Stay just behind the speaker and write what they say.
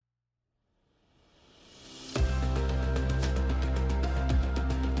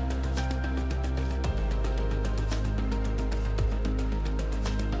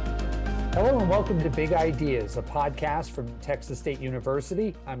Hello and welcome to Big Ideas, a podcast from Texas State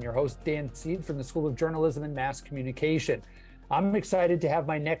University. I'm your host, Dan Seed from the School of Journalism and Mass Communication. I'm excited to have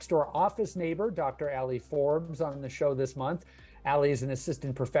my next door office neighbor, Dr. Ali Forbes, on the show this month. Ali is an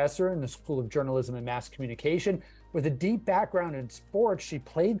assistant professor in the School of Journalism and Mass Communication. With a deep background in sports, she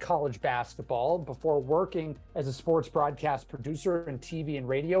played college basketball before working as a sports broadcast producer in TV and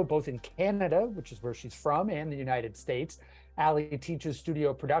radio, both in Canada, which is where she's from, and the United States. Ali teaches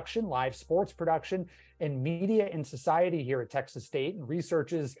studio production, live sports production, and media and society here at Texas State, and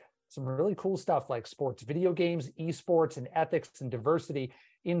researches some really cool stuff like sports video games, esports, and ethics and diversity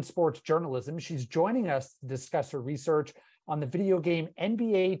in sports journalism. She's joining us to discuss her research on the video game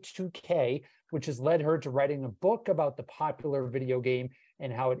NBA2k, which has led her to writing a book about the popular video game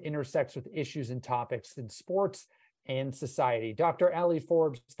and how it intersects with issues and topics in sports and society. Dr. Ali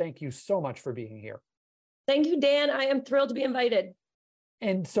Forbes, thank you so much for being here. Thank you, Dan. I am thrilled to be invited.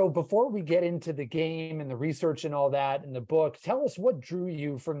 And so before we get into the game and the research and all that in the book, tell us what drew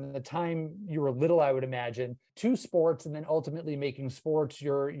you from the time you were little, I would imagine, to sports and then ultimately making sports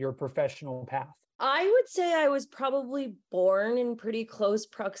your professional path. I would say I was probably born in pretty close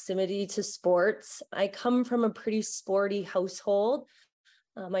proximity to sports. I come from a pretty sporty household.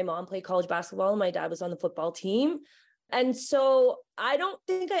 My mom played college basketball and my dad was on the football team. And so I don't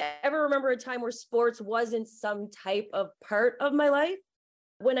think I ever remember a time where sports wasn't some type of part of my life.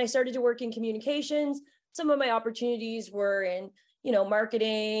 When I started to work in communications, some of my opportunities were in,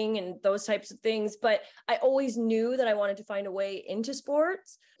 marketing and those types of things. But I always knew that I wanted to find a way into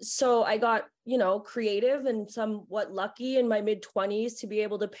sports. So I got, creative and somewhat lucky in my mid-20s to be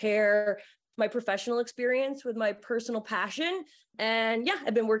able to pair my professional experience with my personal passion. And yeah,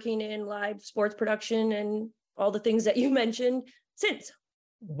 I've been working in live sports production and all the things that you mentioned since.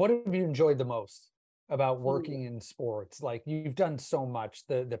 What have you enjoyed the most about working in sports? Like, you've done so much,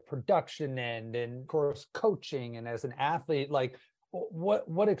 the production end and of course coaching, and as an athlete, like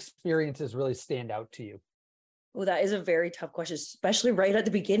what experiences really stand out to you? Well, that is a very tough question, especially right at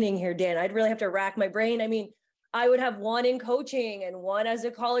the beginning here, Dan. I'd really have to rack my brain. I mean, I would have one in coaching and one as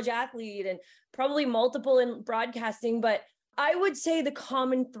a college athlete and probably multiple in broadcasting. But I would say the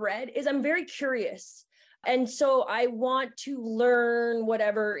common thread is I'm very curious. And so I want to learn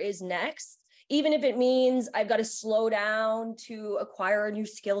whatever is next, even if it means I've got to slow down to acquire a new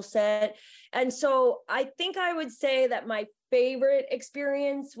skill set. And so I think I would say that my favorite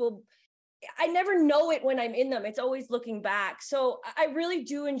experience I never know it when I'm in them. It's always looking back. So I really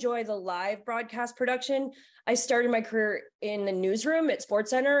do enjoy the live broadcast production. I started my career in the newsroom at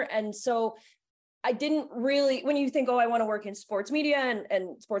SportsCenter. And so I didn't really, when you think, I want to work in sports media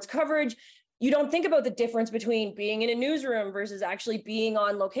and sports coverage, you don't think about the difference between being in a newsroom versus actually being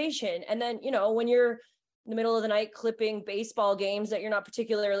on location. And then, when you're in the middle of the night clipping baseball games that you're not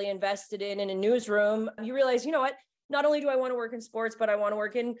particularly invested in a newsroom, you realize, not only do I want to work in sports, but I want to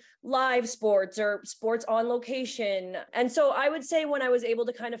work in live sports or sports on location. And so I would say when I was able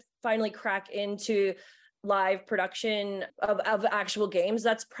to kind of finally crack into live production of actual games,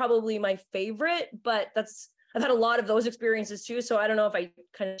 that's probably my favorite, but I've had a lot of those experiences too. So I don't know if I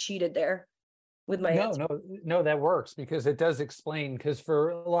kind of cheated there with my answer. No, that works, because it does explain, because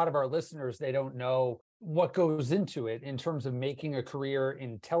for a lot of our listeners, they don't know what goes into it in terms of making a career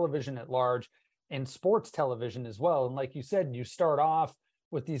in television at large and sports television as well. And like you said, you start off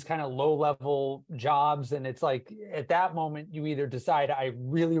with these kind of low-level jobs, and it's like at that moment you either decide I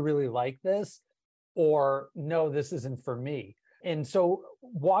really, really like this, or no, this isn't for me. And so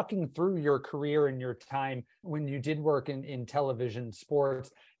walking through your career and your time when you did work in television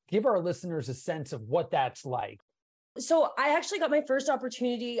sports, give our listeners a sense of what that's like. So I actually got my first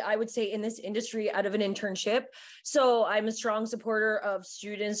opportunity, I would say, in this industry out of an internship. So I'm a strong supporter of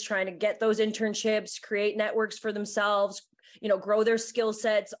students trying to get those internships, create networks for themselves, grow their skill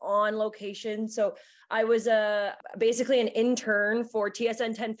sets on location. So I was basically an intern for TSN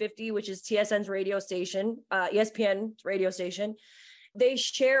 1050, which is TSN's radio station, ESPN's radio station. They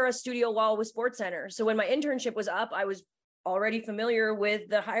share a studio wall with SportsCenter. So when my internship was up, I was already familiar with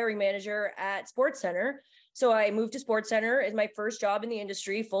the hiring manager at SportsCenter. So I moved to SportsCenter as my first job in the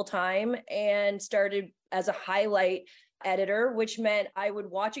industry full time and started as a highlight editor, which meant I would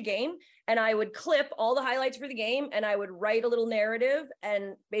watch a game and I would clip all the highlights for the game and I would write a little narrative,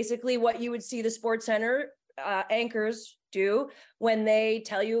 and basically what you would see the SportsCenter anchors do when they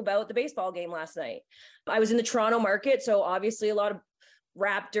tell you about the baseball game last night. I was in the Toronto market, so obviously a lot of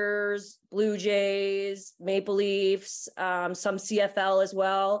Raptors, Blue Jays, Maple Leafs, some CFL as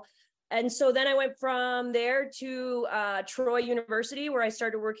well. And so then I went from there to Troy University, where I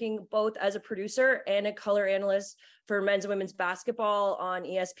started working both as a producer and a color analyst for men's and women's basketball on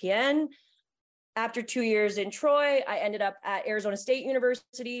ESPN. After 2 years in Troy, I ended up at Arizona State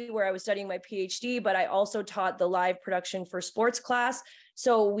University where I was studying my PhD, but I also taught the live production for sports class.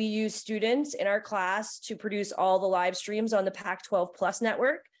 So we use students in our class to produce all the live streams on the Pac-12 Plus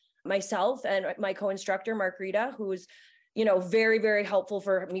network. Myself and my co-instructor, Mark Rita, who's very, very helpful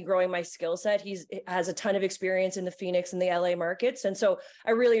for me growing my skill set. He has a ton of experience in the Phoenix and the LA markets. And so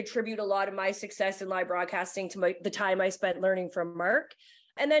I really attribute a lot of my success in live broadcasting to the time I spent learning from Mark.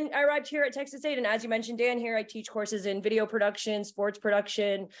 And then I arrived here at Texas State. And as you mentioned, Dan, here I teach courses in video production, sports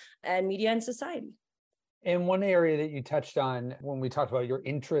production, and media and society. And one area that you touched on when we talked about your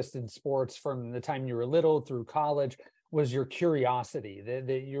interest in sports from the time you were little through college was your curiosity,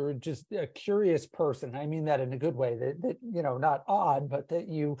 that you're just a curious person. I mean that in a good way, that not odd, but that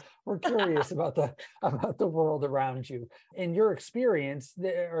you were curious about the world around you. And your experience,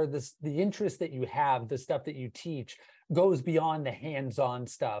 the interest that you have, the stuff that you teach, goes beyond the hands-on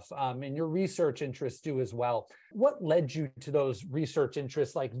stuff. And your research interests do as well. What led you to those research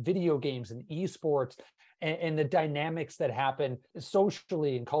interests like video games and esports and the dynamics that happen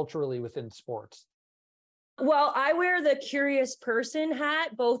socially and culturally within sports? Well, I wear the curious person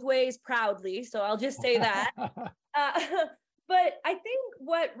hat both ways proudly, so I'll just say that. But I think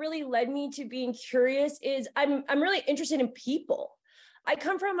what really led me to being curious is I'm really interested in people. I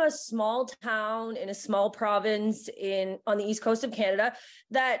come from a small town in a small province on the east coast of Canada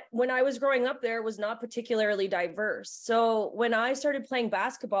that when I was growing up there was not particularly diverse. So when I started playing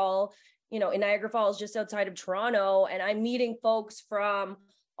basketball, in Niagara Falls, just outside of Toronto, and I'm meeting folks from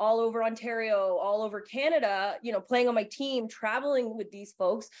all over Ontario, all over Canada, playing on my team, traveling with these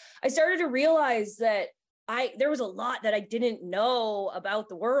folks, I started to realize that there was a lot that I didn't know about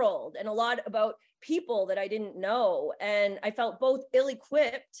the world and a lot about people that I didn't know. And I felt both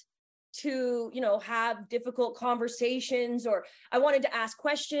ill-equipped to, have difficult conversations, or I wanted to ask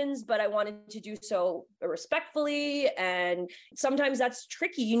questions, but I wanted to do so respectfully. And sometimes that's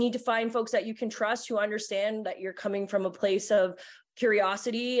tricky. You need to find folks that you can trust who understand that you're coming from a place of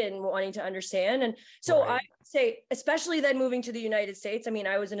curiosity and wanting to understand. And so right. I say, especially then moving to the United States,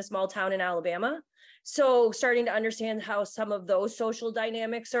 I was in a small town in Alabama. So starting to understand how some of those social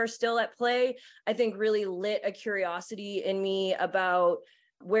dynamics are still at play, I think really lit a curiosity in me about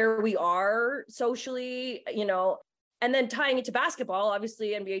where we are socially, and then tying it to basketball,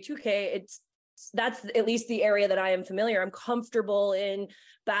 obviously NBA2k, that's at least the area that I am familiar. I'm comfortable in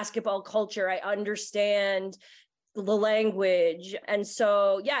basketball culture. I understand the language. And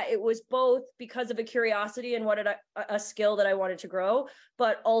so, yeah, it was both because of a curiosity and a skill that I wanted to grow,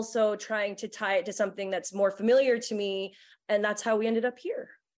 but also trying to tie it to something that's more familiar to me. And that's how we ended up here.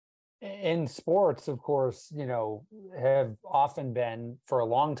 And sports, of course, have often been for a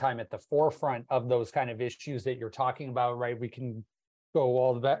long time at the forefront of those kind of issues that you're talking about, right? We can go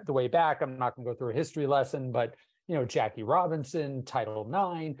all the way back. I'm not going to go through a history lesson, but, Jackie Robinson, Title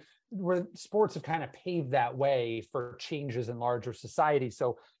IX, where sports have kind of paved that way for changes in larger society.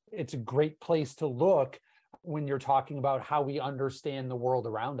 So it's a great place to look when you're talking about how we understand the world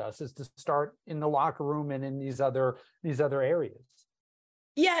around us, is to start in the locker room and in these other areas.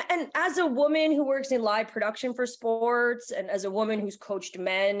 Yeah. And as a woman who works in live production for sports, and as a woman who's coached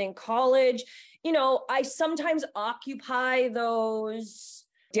men in college, I sometimes occupy those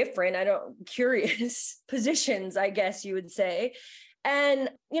different, curious positions, I guess you would say. And,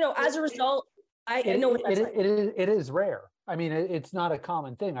 as a result, I know what it is rare. It's not a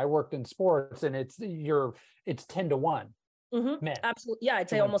common thing. I worked in sports and it's 10 to 1. Mm-hmm. Absolutely. Yeah. I'd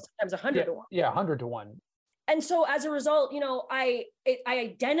say almost sometimes 100 to 1. Yeah. 100 to 1. And so as a result, I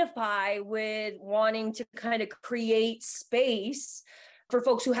identify with wanting to kind of create space for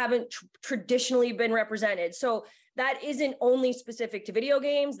folks who haven't traditionally been represented. So that isn't only specific to video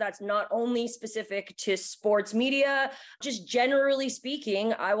games. That's not only specific to sports media. Just generally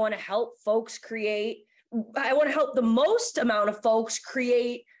speaking, I want to help the most amount of folks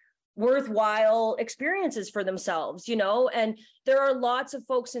create worthwhile experiences for themselves, and there are lots of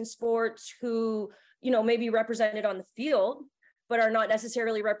folks in sports who, may be represented on the field, but are not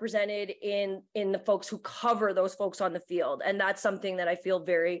necessarily represented in the folks who cover those folks on the field. And that's something that I feel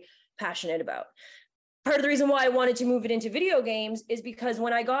very passionate about. Part of the reason why I wanted to move it into video games is because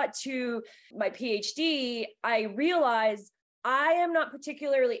when I got to my PhD, I realized I am not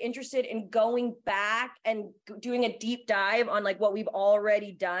particularly interested in going back and doing a deep dive on like what we've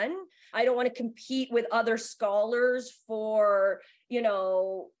already done. I don't want to compete with other scholars for,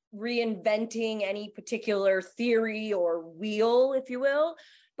 reinventing any particular theory or wheel, if you will.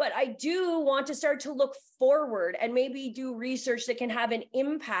 But I do want to start to look forward and maybe do research that can have an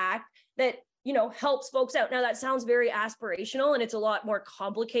impact that helps folks out. Now that sounds very aspirational, and it's a lot more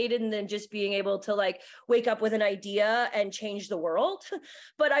complicated than just being able to like wake up with an idea and change the world.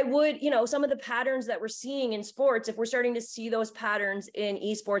 But I would, some of the patterns that we're seeing in sports, if we're starting to see those patterns in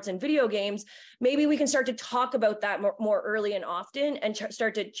esports and video games, maybe we can start to talk about that more early and often, and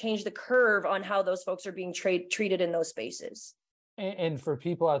start to change the curve on how those folks are being treated in those spaces. And for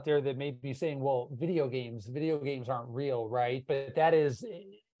people out there that may be saying, well, video games aren't real, right? But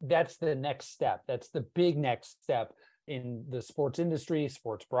that's the next step. That's the big next step in the sports industry,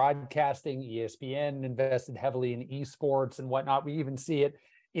 sports broadcasting. ESPN invested heavily in esports and whatnot. We even see it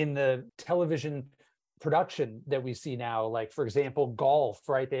in the television production that we see now. Like, for example, golf,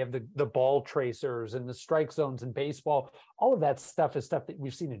 right? They have the ball tracers and the strike zones in baseball. All of that stuff is stuff that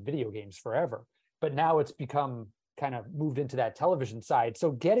we've seen in video games forever. But now it's become kind of moved into that television side.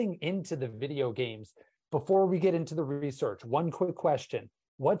 So getting into the video games, before we get into the research, one quick question.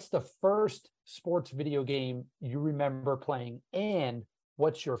 What's the first sports video game you remember playing, and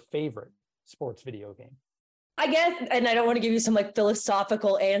what's your favorite sports video game? I guess, and I don't want to give you some like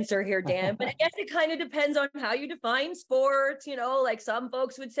philosophical answer here, Dan, but I guess it kind of depends on how you define sports. Like some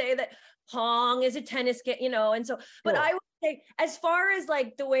folks would say that Pong is a tennis game, and so, but sure. I would say, as far as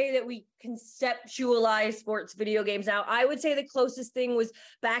like the way that we conceptualize sports video games now, I would say the closest thing was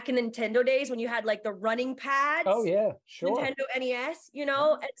back in Nintendo days when you had like the running pads. Oh yeah, sure. Nintendo NES,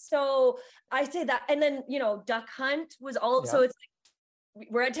 and so I say that, and then Duck Hunt was also, it's like,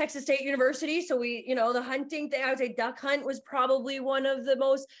 we're at Texas State University, so we, the hunting thing, I would say Duck Hunt was probably one of the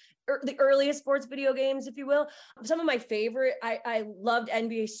the earliest sports video games, if you will. Some of my favorite, I loved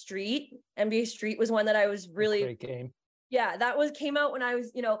NBA Street. NBA Street was one that I was really great game. Yeah, that came out when I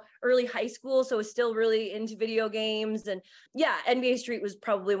was, early high school. So I was still really into video games. And yeah, NBA Street was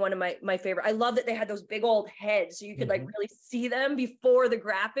probably one of my favorite. I love that they had those big old heads, so you could like really see them before the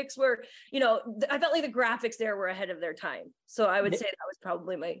graphics were, I felt like the graphics there were ahead of their time. So I would say that was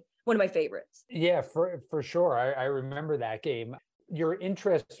probably one of my favorites. Yeah, for sure. I remember that game. Your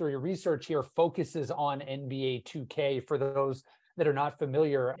interest or your research here focuses on NBA2k. For those that are not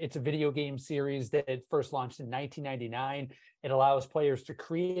familiar, it's a video game series that first launched in 1999. It allows players to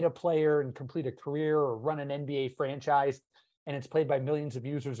create a player and complete a career or run an NBA franchise. And it's played by millions of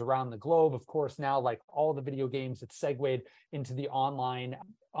users around the globe. Of course, now, like all the video games, it's segued into the online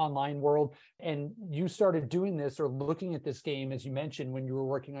world. And you started doing this or looking at this game, as you mentioned, when you were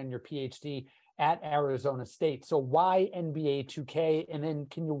working on your PhD at Arizona State. So why NBA2k? And then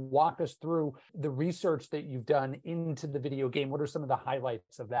can you walk us through the research that you've done into the video game? What are some of the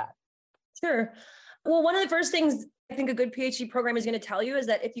highlights of that? Sure. Well, one of the first things I think a good PhD program is going to tell you is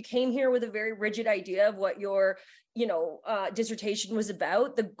that if you came here with a very rigid idea of what your, dissertation was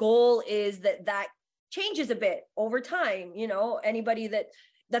about, the goal is that changes a bit over time. Anybody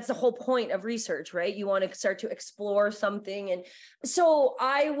that's the whole point of research, right? You want to start to explore something. And so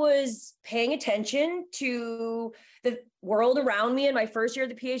I was paying attention to the world around me in my first year of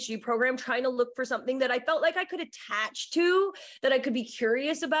the PhD program, trying to look for something that I felt like I could attach to, that I could be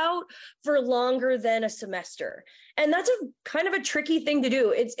curious about for longer than a semester. And that's a kind of a tricky thing to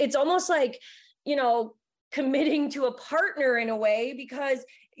do. It's almost like, committing to a partner in a way, because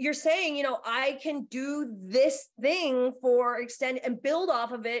you're saying, I can do this thing for extend and build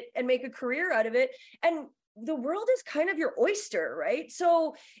off of it and make a career out of it. And the world is kind of your oyster, right?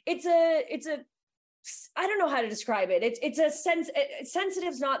 So it's a, I don't know how to describe it. It's a sensitive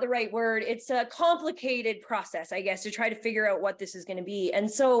is not the right word. It's a complicated process, I guess, to try to figure out what this is going to be. And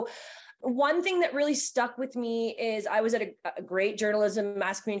so one thing that really stuck with me is I was at a great journalism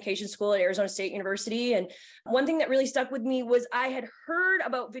mass communication school at Arizona State University. And one thing that really stuck with me was I had heard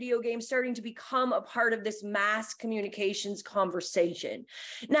about video games starting to become a part of this mass communications conversation.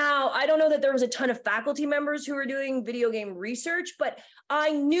 Now, I don't know that there was a ton of faculty members who were doing video game research, but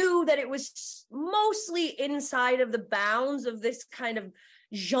I knew that it was mostly inside of the bounds of this kind of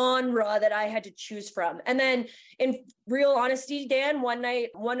genre that I had to choose from. And then in real honesty, Dan, one night,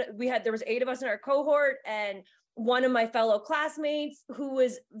 there was 8 of us in our cohort, and one of my fellow classmates who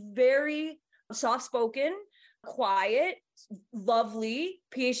was very soft-spoken, quiet, lovely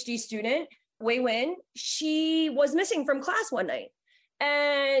PhD student, Wei Win, she was missing from class one night.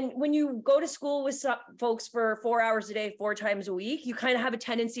 And when you go to school with some folks for 4 hours a day, 4 times a week, you kind of have a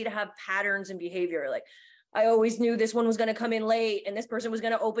tendency to have patterns in behavior. Like, I always knew this one was going to come in late and this person was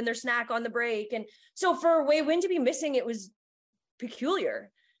going to open their snack on the break. And so for Wei Win to be missing, it was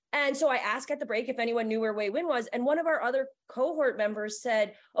peculiar. And so I asked at the break if anyone knew where Wei Win was. And one of our other cohort members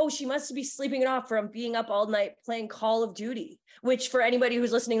said, oh, she must be sleeping it off from being up all night playing Call of Duty, which for anybody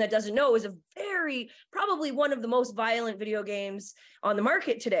who's listening that doesn't know is probably one of the most violent video games on the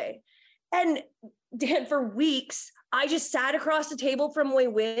market today. And Dan, for weeks, I just sat across the table from Wei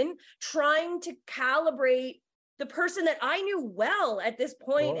Win trying to calibrate the person that I knew well at this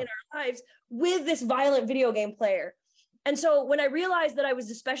point in our lives with this violent video game player. And so when I realized that I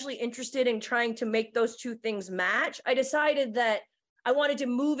was especially interested in trying to make those two things match, I decided that I wanted to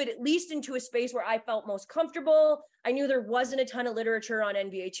move it at least into a space where I felt most comfortable. I knew there wasn't a ton of literature on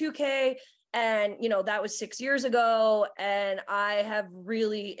NBA2k. And, that was 6 years ago. And I have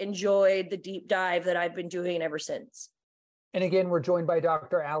really enjoyed the deep dive that I've been doing ever since. And again, we're joined by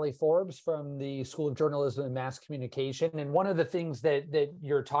Dr. Ali Forbes from the School of Journalism and Mass Communication. And one of the things that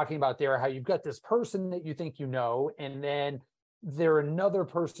you're talking about there, how you've got this person that you think you know, and then they're another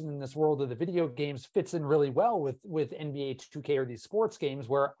person in this world of the video games fits in really well with NBA2k or these sports games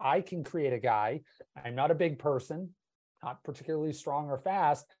where I can create a guy. I'm not a big person, not particularly strong or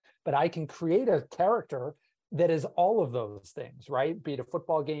fast, but I can create a character that is all of those things, right? Be it a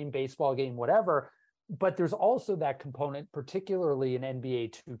football game, baseball game, whatever. But there's also that component, particularly in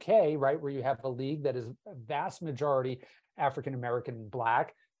NBA 2K, right, where you have a league that is a vast majority African-American and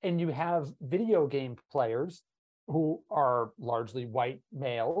Black, and you have video game players who are largely white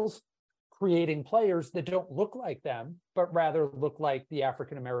males creating players that don't look like them, but rather look like the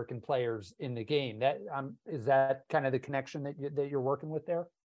African-American players in the game. That is that kind of the connection that you're working with there?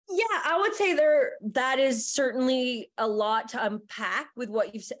 Yeah, I would say that is certainly a lot to unpack with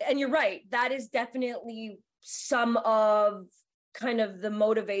what you've said. And you're right, that is definitely some of kind of the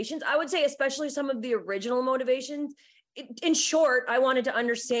motivations. I would say especially some of the original motivations. In short, I wanted to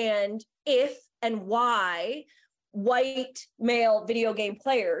understand if and why white male video game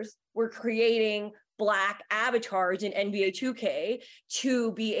players were creating Black avatars in NBA 2K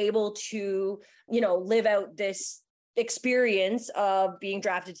to be able to, live out this experience of being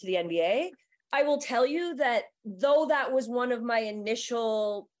drafted to the NBA. I will tell you that though that was one of my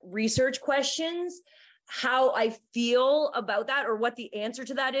initial research questions, how I feel about that or what the answer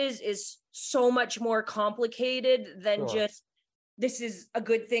to that is so much more complicated than just this is a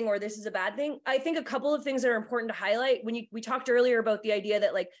good thing or this is a bad thing. I think a couple of things that are important to highlight when we talked earlier about the idea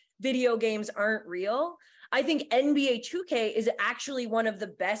that like video games aren't real. I think NBA 2K is actually one of the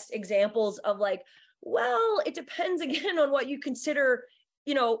best examples of like, well, it depends again on what you consider,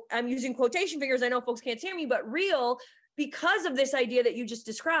 I'm using quotation fingers. I know folks can't hear me, but real, because of this idea that you just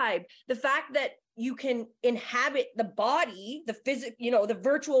described, the fact that you can inhabit the body, the the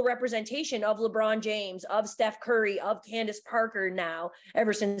virtual representation of LeBron James, of Steph Curry, of Candace Parker now,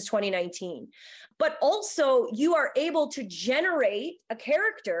 ever since 2019. But also you are able to generate a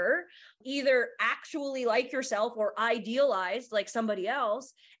character either actually like yourself or idealized like somebody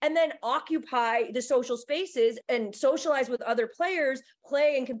else, and then occupy the social spaces and socialize with other players,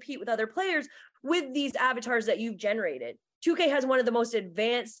 play and compete with other players with these avatars that you've generated. 2K has one of the most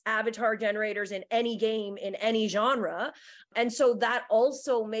advanced avatar generators in any game in any genre. And so that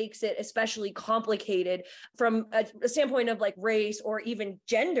also makes it especially complicated from a standpoint of like race or even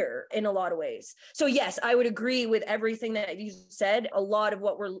gender in a lot of ways. So yes, I would agree with everything that you said. A lot of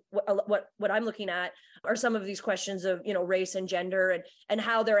what I'm looking at are some of these questions of, race and gender and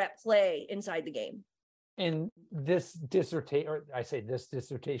how they're at play inside the game. And this dissertation, or I say this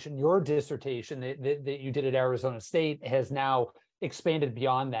dissertation, your dissertation that you did at Arizona State has now expanded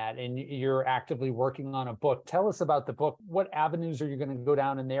beyond that, and you're actively working on a book. Tell us about the book. What avenues are you going to go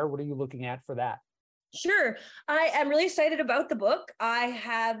down in there? What are you looking at for that? Sure. I am really excited about the book. I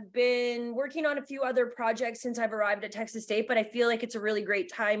have been working on a few other projects since I've arrived at Texas State, but I feel like it's a really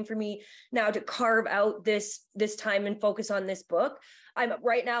great time for me now to carve out this time and focus on this book. I'm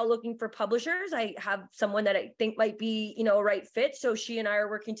right now looking for publishers. I have someone that I think might be, a right fit. So she and I are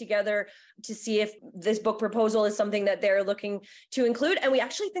working together to see if this book proposal is something that they're looking to include. And we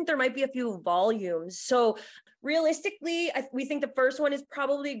actually think there might be a few volumes. So realistically, we think the first one is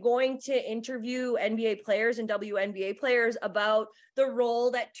probably going to interview NBA players and WNBA players about the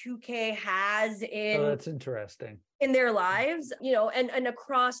role that 2K has in. Oh, that's interesting. In their lives, and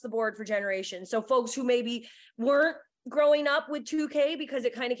across the board for generations. So folks who maybe weren't growing up with 2K because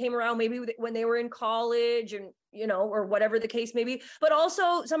it kind of came around maybe when they were in college and, or whatever the case may be, but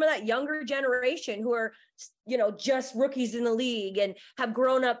also some of that younger generation who are, just rookies in the league and have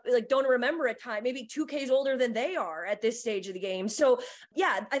grown up, like don't remember a time, maybe 2K is older than they are at this stage of the game. So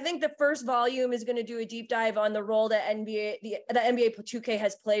yeah, I think the first volume is going to do a deep dive on the role that the NBA 2K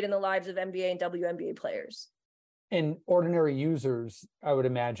has played in the lives of NBA and WNBA players. And ordinary users, I would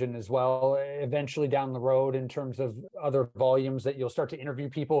imagine as well, eventually down the road in terms of other volumes that you'll start to interview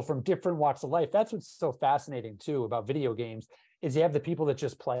people from different walks of life. That's what's so fascinating too about video games is you have the people that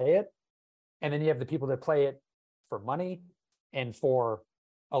just play it, and then you have the people that play it for money and for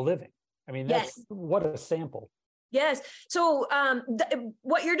a living, I mean, Yes. that's what a sample. Yes. So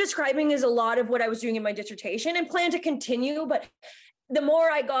what you're describing is a lot of what I was doing in my dissertation and plan to continue. But the more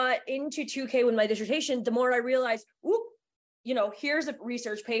I got into 2K with my dissertation, the more I realized, here's a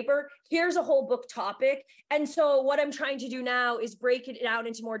research paper, here's a whole book topic. And so what I'm trying to do now is break it out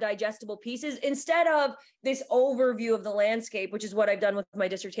into more digestible pieces instead of this overview of the landscape, which is what I've done with my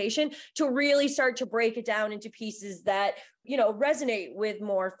dissertation, to really start to break it down into pieces that, resonate with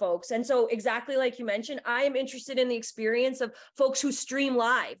more folks. And so exactly like you mentioned, I am interested in the experience of folks who stream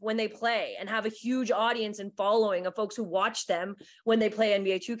live when they play and have a huge audience and following of folks who watch them when they play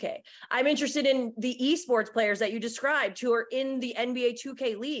NBA 2K. I'm interested in the esports players that you described who are in the NBA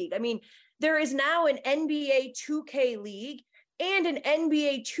 2K league. I mean, there is now an NBA 2K league and an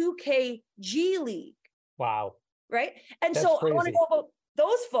NBA 2K G league. Wow. Right. And That's so crazy. I want to go about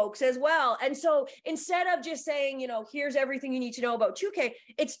those folks as well. And so instead of just saying, here's everything you need to know about 2K,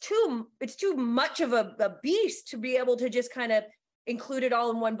 it's too much of a beast to be able to just kind of include it all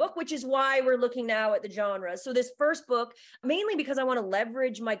in one book, which is why we're looking now at the genres. So this first book, mainly because I want to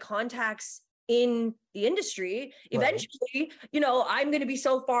leverage my contacts in the industry. Eventually, I'm going to be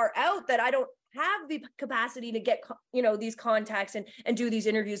so far out that I don't have the capacity to get, these contacts and do these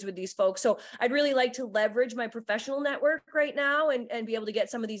interviews with these folks. So I'd really like to leverage my professional network right now and be able to get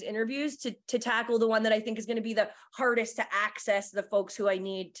some of these interviews to tackle the one that I think is going to be the hardest to access the folks who I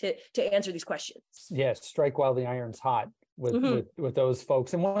need to answer these questions. Yes. Strike while the iron's hot with those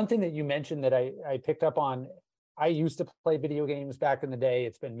folks. And one thing that you mentioned that I picked up on, I used to play video games back in the day.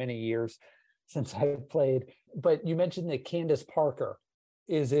 It's been many years since I've played, but you mentioned that Candace Parker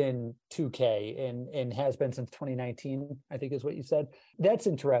is in 2K and has been since 2019, I think is what you said. That's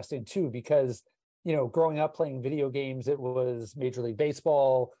interesting too, because, growing up playing video games, it was Major League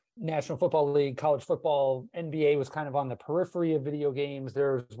Baseball, National Football League, college football, NBA was kind of on the periphery of video games.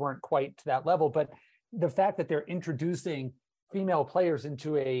 Theirs weren't quite to that level, but the fact that they're introducing female players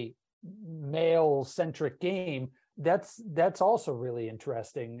into a male-centric game, that's also really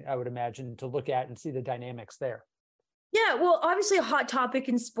interesting, I would imagine, to look at and see the dynamics there. Yeah, well, obviously a hot topic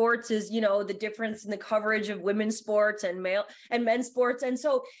in sports is, the difference in the coverage of women's sports and men's sports. And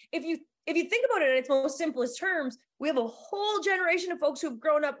so if you think about it in its most simplest terms, we have a whole generation of folks who've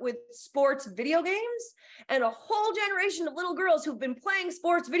grown up with sports video games and a whole generation of little girls who've been playing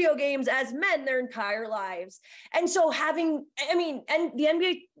sports video games as men their entire lives. And so and the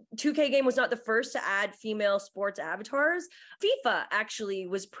NBA 2K game was not the first to add female sports avatars. FIFA actually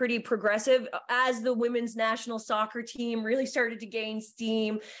was pretty progressive as the women's national soccer team really started to gain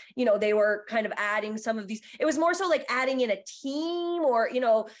steam. They were kind of adding some of these. It was more so like adding in a team or,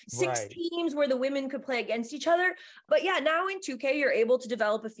 six teams where the women could play against each other. But yeah, now in 2K, you're able to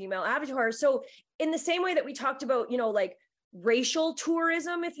develop a female avatar. So in the same way that we talked about, like racial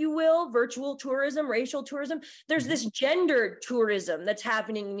tourism, if you will, virtual tourism, racial tourism, there's this gendered tourism that's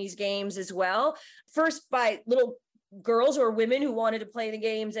happening in these games as well. First by little girls or women who wanted to play the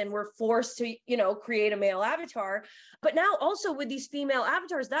games and were forced to, create a male avatar. But now also with these female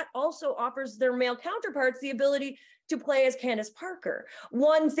avatars, that also offers their male counterparts the ability to play as Candace Parker.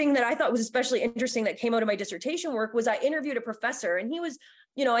 One thing that I thought was especially interesting that came out of my dissertation work was I interviewed a professor, and he was,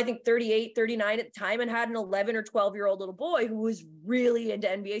 I think 38, 39 at the time, and had an 11 or 12-year-old little boy who was really into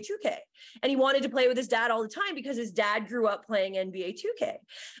NBA 2K. And he wanted to play with his dad all the time because his dad grew up playing NBA 2K.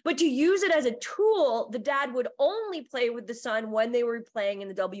 But to use it as a tool, the dad would only play with the son when they were playing in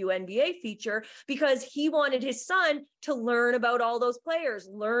the WNBA feature, because he wanted his son to learn about all those players,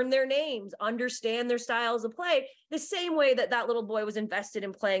 learn their names, understand their styles of play, the same way that little boy was invested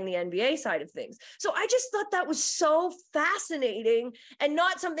in playing the NBA side of things. So I just thought that was so fascinating and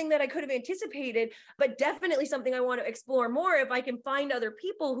not something that I could have anticipated, but definitely something I want to explore more if I can find other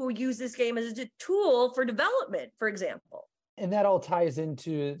people who use this game as a tool for development, for example. And that all ties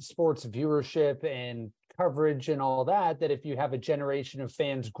into sports viewership and coverage and all that if you have a generation of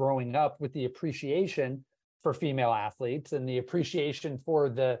fans growing up with the appreciation for female athletes and the appreciation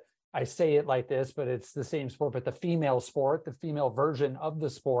for I say it like this, but it's the same sport, but the female sport, the female version of the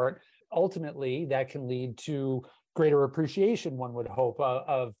sport, ultimately that can lead to greater appreciation, one would hope,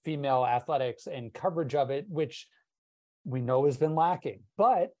 of female athletics and coverage of it, which we know has been lacking.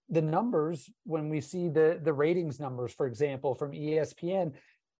 But the numbers, when we see the ratings numbers, for example, from ESPN,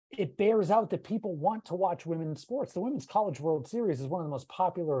 it bears out that people want to watch women's sports. The Women's College World Series is one of the most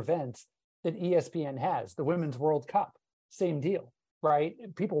popular events that ESPN has. The Women's World Cup, same deal, right?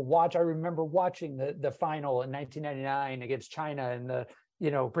 People watch. I remember watching the final in 1999 against China and the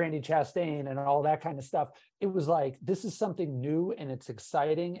Brandi Chastain and all that kind of stuff. It was like, this is something new and it's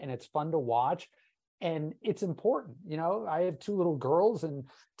exciting and it's fun to watch. And it's important. I have two little girls, and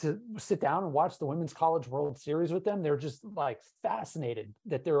to sit down and watch the Women's College World Series with them, they're just like fascinated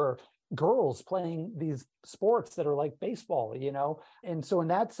that there are girls playing these sports that are like baseball, And so in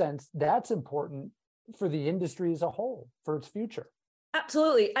that sense, that's important for the industry as a whole, for its future.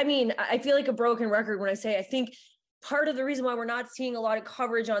 Absolutely. I mean, I feel like a broken record when I say I think part of the reason why we're not seeing a lot of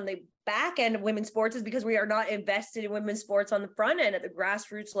coverage on the back end of women's sports is because we are not invested in women's sports on the front end at the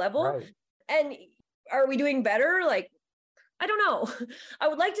grassroots level. Right. And are we doing better? Like, I don't know. I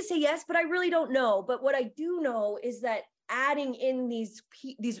would like to say yes, but I really don't know. But what I do know is that adding in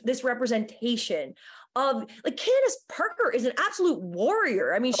this representation of, like, Candace Parker is an absolute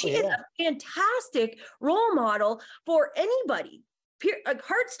warrior. I mean, she is a fantastic role model for anybody. Like,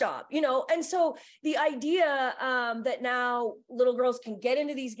 heart stop, and so the idea that now little girls can get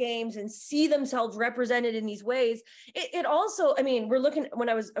into these games and see themselves represented in these ways, it also, I mean, we're looking, when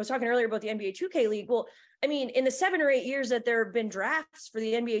I was talking earlier about the NBA2k league. Well, I mean, in the 7 or 8 years that there have been drafts for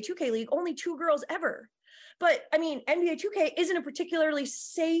the NBA2k league, only 2 girls ever. But I mean, NBA2k isn't a particularly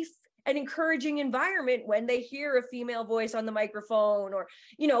safe and encouraging environment when they hear a female voice on the microphone, or,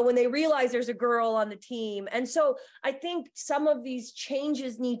 when they realize there's a girl on the team. And so I think some of these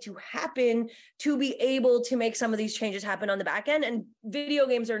changes need to happen to be able to make some of these changes happen on the back end. And video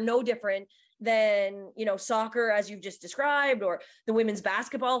games are no different than, soccer, as you've just described, or the women's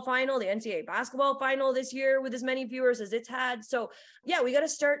basketball final, the NCAA basketball final this year with as many viewers as it's had. So yeah, we got to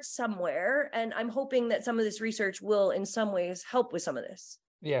start somewhere. And I'm hoping that some of this research will in some ways help with some of this.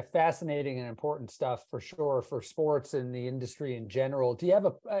 Yeah, fascinating and important stuff for sure, for sports and the industry in general. Do you have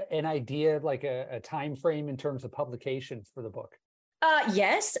an idea, like a time frame in terms of publication for the book?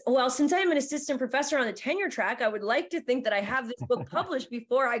 Yes. Well, since I'm an assistant professor on the tenure track, I would like to think that I have this book published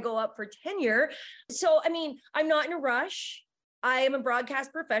before I go up for tenure. So, I mean, I'm not in a rush. I am a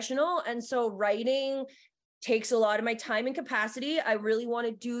broadcast professional. And so writing takes a lot of my time and capacity. I really want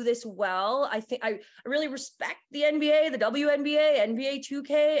to do this well. I think I really respect the NBA, the WNBA,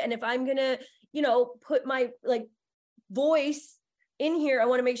 NBA2k. And if I'm going to, put my voice in here, I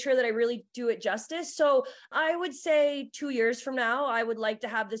want to make sure that I really do it justice. So I would say 2 years from now, I would like to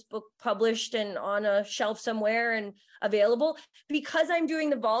have this book published and on a shelf somewhere and available. Because I'm doing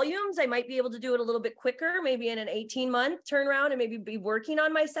the volumes, I might be able to do it a little bit quicker, maybe in an 18-month turnaround, and maybe be working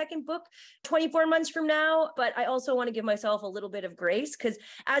on my second book 24 months from now. But I also want to give myself a little bit of grace, because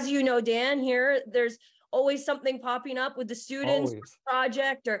as you know, Dan, here, there's always something popping up with the students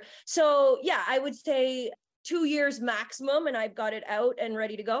project, or so. Yeah, I would say 2 years maximum, and I've got it out and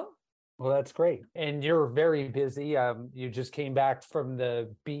ready to go. Well, that's great. And you're very busy. You just came back from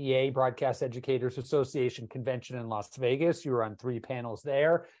the BEA, Broadcast Educators Association convention in Las Vegas. You were on 3 panels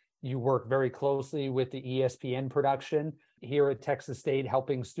there. You work very closely with the ESPN production here at Texas State,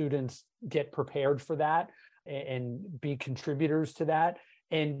 helping students get prepared for that and be contributors to that.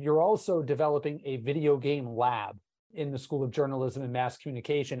 And you're also developing a video game lab in the School of Journalism and Mass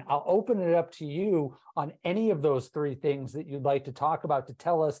Communication. I'll open it up to you on any of those 3 things that you'd like to talk about, to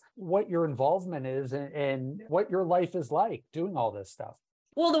tell us what your involvement is and what your life is like doing all this stuff.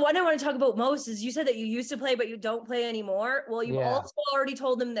 Well, the one I want to talk about most is, you said that you used to play, but you don't play anymore. Well, you've also already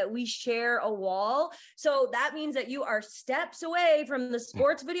told them that we share a wall. So that means that you are steps away from the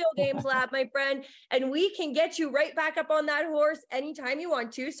sports video games lab, my friend, and we can get you right back up on that horse anytime you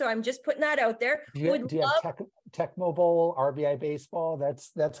want to. So I'm just putting that out there. Do you have Tecmo Bowl, RBI baseball?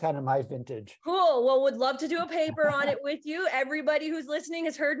 That's kind of my vintage. Cool. Well, would love to do a paper on it with you. Everybody who's listening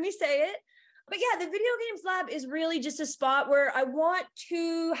has heard me say it. But yeah, the video games lab is really just a spot where I want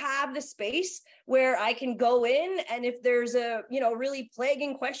to have the space where I can go in, and if there's a, really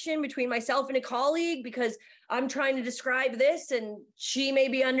plaguing question between myself and a colleague, because I'm trying to describe this and she may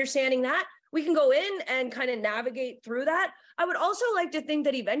be understanding that, we can go in and kind of navigate through that. I would also like to think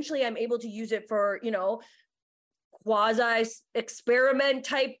that eventually I'm able to use it for, quasi experiment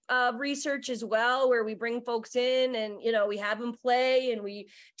type of research as well, where we bring folks in and, we have them play and we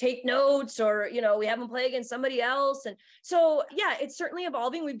take notes, or, we have them play against somebody else. And so, yeah, it's certainly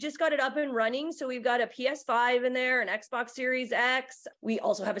evolving. We've just got it up and running. So we've got a PS5 in there, an Xbox Series X. We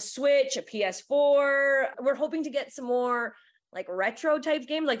also have a Switch, a PS4. We're hoping to get some more like retro type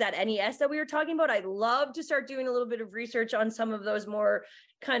games, like that NES that we were talking about. I'd love to start doing a little bit of research on some of those more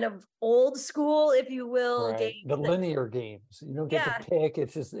kind of old school, if you will, games. The linear games. You don't get to pick.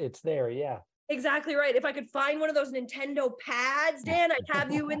 It's just, it's there. Yeah. Exactly right. If I could find one of those Nintendo pads, Dan, I'd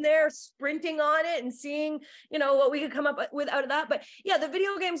have you in there sprinting on it and seeing, what we could come up with out of that. But yeah, the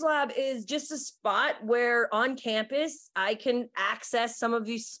video games lab is just a spot where on campus, I can access some of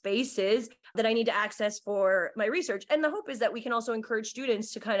these spaces that I need to access for my research. And the hope is that we can also encourage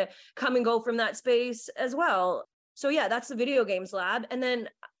students to kind of come and go from that space as well. So yeah, that's the video games lab. And then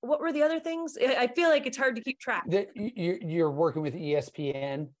what were the other things? I feel like it's hard to keep track. You're working with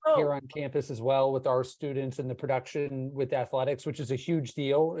ESPN here on campus as well with our students in the production with athletics, which is a huge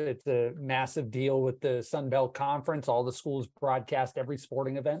deal. It's a massive deal with the Sun Belt Conference. All the schools broadcast every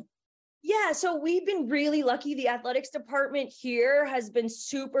sporting event. Yeah, so we've been really lucky. The athletics department here has been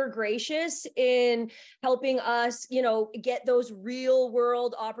super gracious in helping us, get those real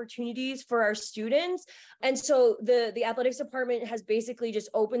world opportunities for our students. And so the athletics department has basically just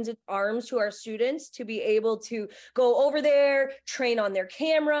opened its arms to our students to be able to go over there, train on their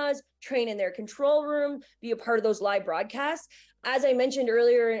cameras, train in their control room, be a part of those live broadcasts. As I mentioned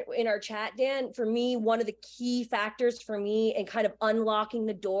earlier in our chat, Dan, for me, one of the key factors for me and kind of unlocking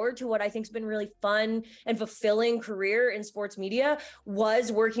the door to what I think has been really fun and fulfilling career in sports media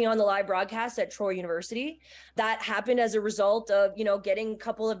was working on the live broadcast at Troy University. That happened as a result of, getting a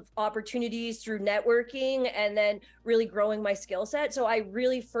couple of opportunities through networking and then really growing my skill set. So I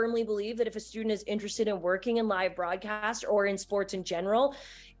really firmly believe that if a student is interested in working in live broadcast or in sports in general,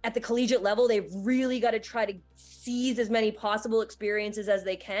 at the collegiate level, they've really got to try to seize as many possible experiences as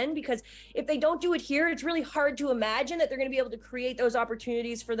they can, because if they don't do it here, it's really hard to imagine that they're going to be able to create those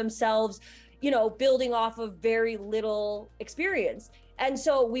opportunities for themselves, building off of very little experience. And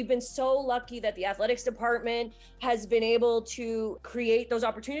so we've been so lucky that the athletics department has been able to create those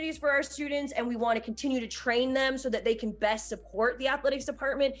opportunities for our students, and we want to continue to train them so that they can best support the athletics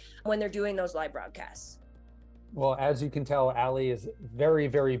department when they're doing those live broadcasts. Well, as you can tell, Ali is very,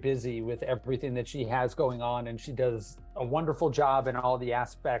 very busy with everything that she has going on, and she does a wonderful job in all the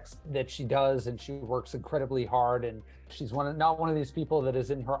aspects that she does, and she works incredibly hard. And she's not one of these people that is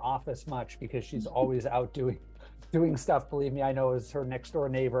in her office much, because she's always out doing stuff. Believe me, I know, as her next door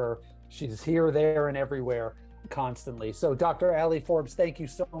neighbor, she's here, there, and everywhere constantly. So Dr. Ali Forbes, thank you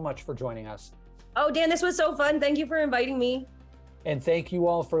so much for joining us. Oh, Dan, this was so fun. Thank you for inviting me. And thank you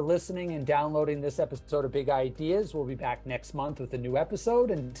all for listening and downloading this episode of Big Ideas. We'll be back next month with a new episode.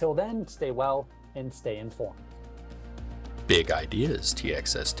 Until then, stay well and stay informed. Big Ideas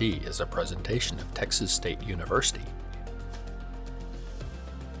TXST is a presentation of Texas State University.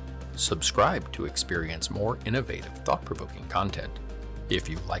 Subscribe to experience more innovative, thought-provoking content. If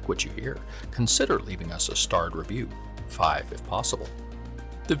you like what you hear, consider leaving us a starred review, 5 if possible.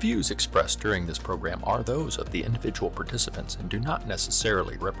 The views expressed during this program are those of the individual participants and do not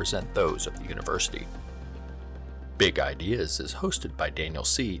necessarily represent those of the university. Big Ideas is hosted by Daniel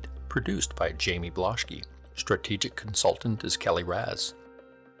Seed, produced by Jamie Bloschke. Strategic consultant is Kelly Raz.